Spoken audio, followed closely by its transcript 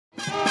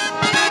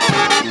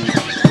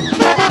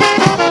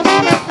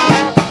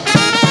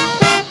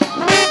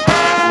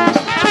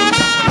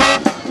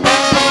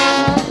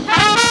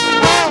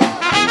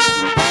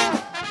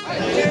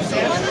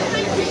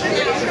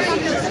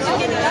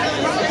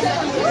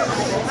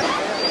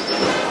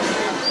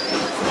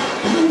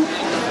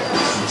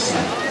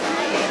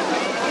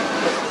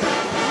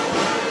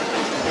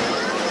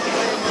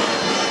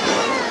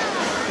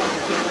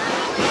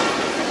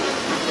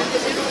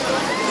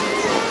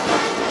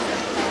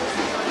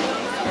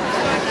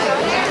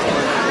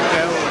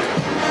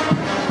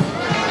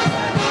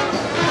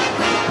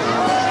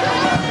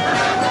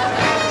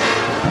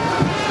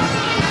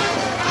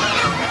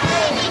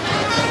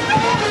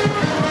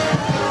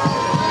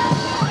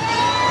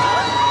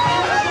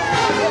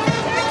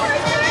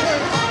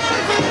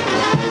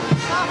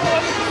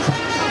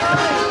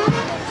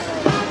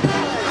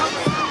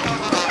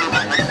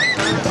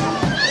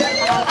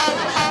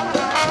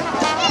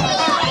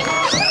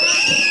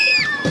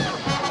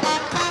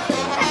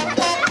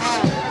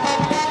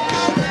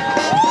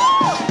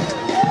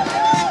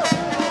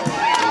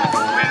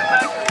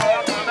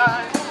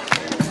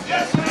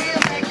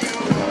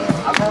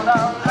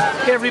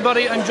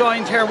everybody. I'm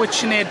joined here with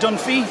Sinead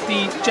Dunphy,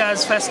 the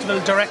Jazz Festival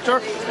Director.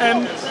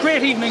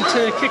 Great evening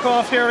to kick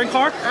off here in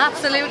Cork.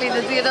 Absolutely,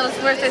 the Adults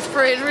Birthday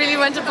Parade really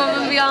went above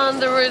and beyond.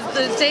 There was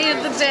the Day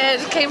of the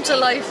Dead came to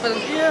life,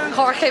 and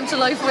Cork came to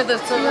life with it,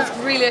 so it was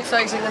really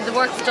exciting. And the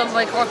work done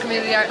by Cork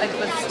Community Art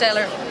was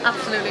stellar,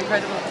 absolutely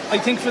incredible. I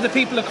think for the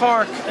people of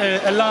Cork,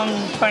 a long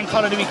bank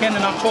holiday weekend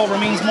in October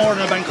means more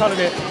than a bank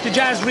holiday. The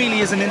jazz really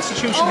is an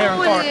institution here in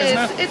Cork, isn't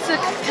it? It's a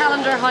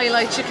calendar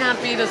highlight, you can't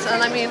beat it.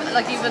 And I mean,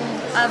 like, even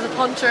as a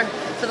punter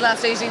for the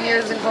last 18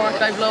 years in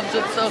Cork, I've loved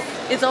it, so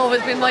it's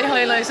always been my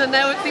highlight, and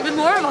now it's even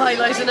more of a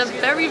highlight in a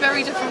very,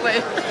 very different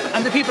way.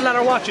 And the people that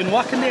are watching,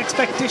 what can they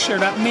expect this year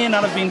that may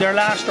not have been there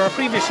last or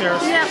previous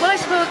years? Yeah, well, I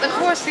suppose, of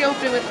course, the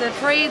opening with the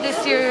parade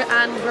this year,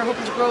 and we're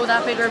hoping to grow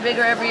that bigger and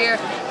bigger every year,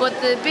 but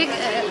the big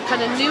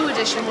kind of new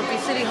addition would be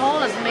City Hall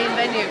as the main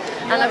venue.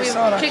 And I'll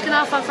be kicking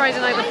off on Friday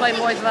night with Fine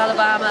Boys of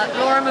Alabama,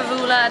 Laura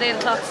Mavula at 8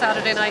 o'clock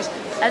Saturday night,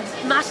 a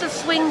massive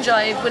swing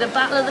jive with a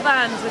battle of the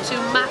bands with two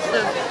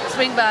massive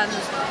swing bands,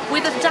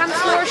 with a dance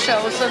floor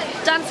show, so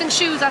dancing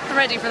shoes at the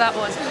ready for that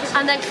one.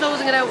 And then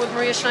closing it out with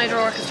Maria Schneider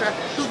Orchestra,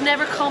 who've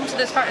never come to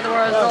this part of the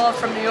world at all,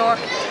 from New York.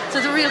 So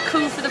it's a real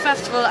coup for the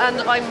festival,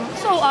 and I'm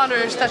so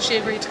honoured that she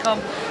agreed to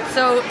come.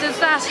 So there's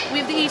that. We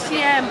have the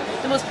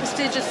ECM, the most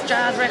prestigious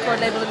jazz record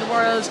label in the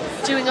world,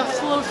 doing a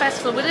full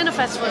festival within a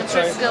festival in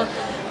Triskel.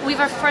 We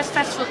have our first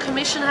festival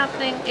commission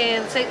happening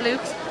in St.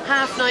 Luke's,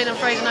 9:30 on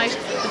Friday night,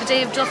 with the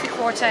Dave Duffy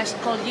Quartet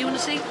called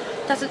Unity.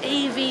 That's an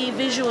AV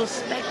visual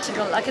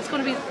spectacle. Like, it's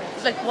going to be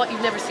like what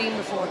you've never seen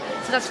before.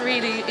 So that's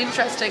really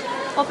interesting.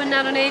 Up in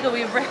Nanonego,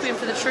 we have Requiem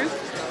for the Truth,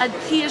 a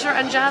theatre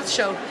and jazz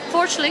show.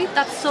 Fortunately,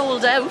 that's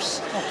sold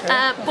out,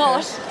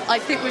 but I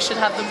think we should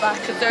have them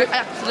back because they're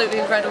absolutely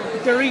incredible.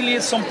 There really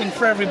is something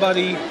for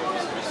everybody,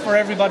 for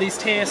everybody's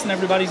taste and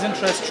everybody's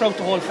interest throughout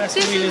the whole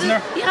festival, isn't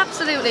there? Yeah,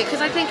 absolutely,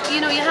 because I think,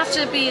 you know, you have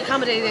to be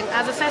accommodating.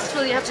 As a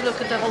festival, you have to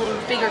look at the whole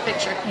bigger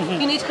picture.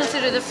 You need to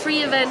consider the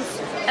free events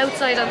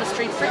outside on the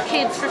street for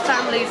kids, for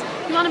families.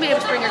 You want to be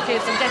able to bring your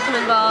kids and get them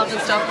involved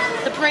and stuff.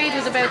 The parade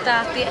was about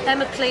that. The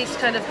Emma Place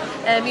kind of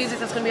music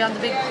that's going to be on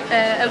the big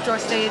outdoor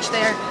stage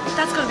there,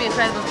 that's going to be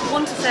incredible.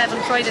 1 to 7,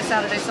 Friday,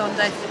 Saturday,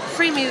 Sunday.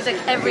 Free music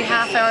every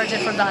half hour,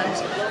 different band.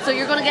 So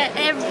you're going to get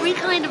every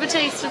kind of a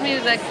taste of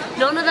music.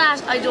 None of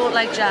that, I don't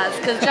like jazz,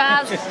 because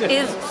jazz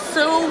is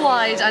so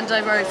wide and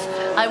diverse.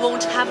 I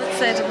won't have it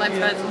said in my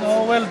presence.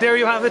 Oh, well, there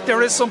you have it.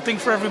 There is something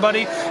for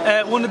everybody.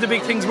 One of the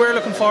big things we're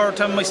looking forward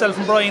to, myself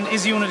and Brian,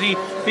 is Unity,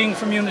 being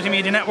from Unity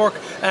Media Network.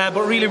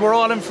 But really, we're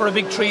all in for a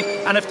big treat.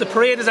 And if the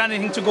parade is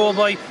anything to go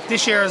by,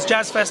 this year's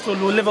Jazz Festival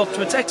will live up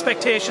to its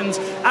expectations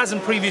as in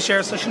previous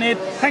years. So, Sinead,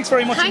 thanks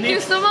very much indeed. Thank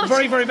you so much.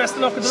 Very, very best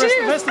of luck with the rest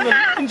of the festival.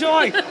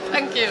 Enjoy.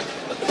 Thank you.